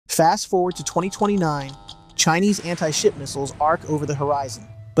Fast forward to 2029, Chinese anti-ship missiles arc over the horizon,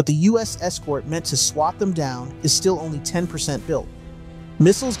 but the US escort meant to swat them down is still only 10% built.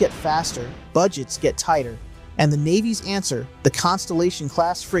 Missiles get faster, budgets get tighter, and the Navy's answer, the Constellation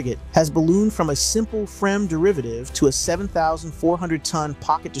Class Frigate, has ballooned from a simple FREMM derivative to a 7,400-ton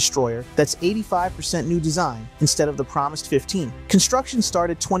pocket destroyer that's 85% new design instead of the promised 15. Construction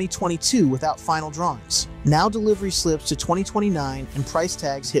started 2022 without final drawings. Now delivery slips to 2029 and price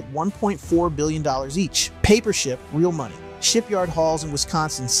tags hit $1.4 billion each. Paper ship, real money. Shipyard halls in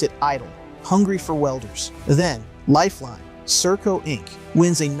Wisconsin sit idle, hungry for welders. Then, Lifeline, Serco Inc.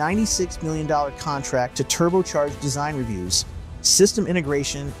 wins a $96 million contract to turbocharge design reviews, system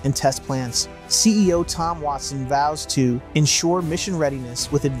integration, and test plans. CEO Tom Watson vows to ensure mission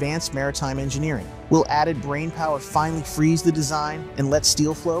readiness with advanced maritime engineering. Will added brainpower finally freeze the design and let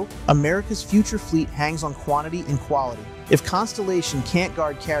steel flow? America's future fleet hangs on quantity and quality. If Constellation can't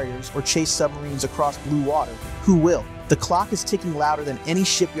guard carriers or chase submarines across blue water, who will? The clock is ticking louder than any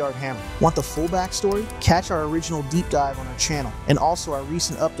shipyard hammer. Want the full backstory? Catch our original deep dive on our channel, and also our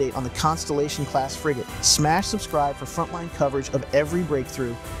recent update on the Constellation Class Frigate. Smash subscribe for frontline coverage of every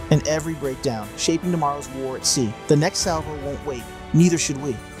breakthrough and every breakdown, shaping tomorrow's war at sea. The next salvo won't wait, neither should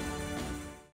we.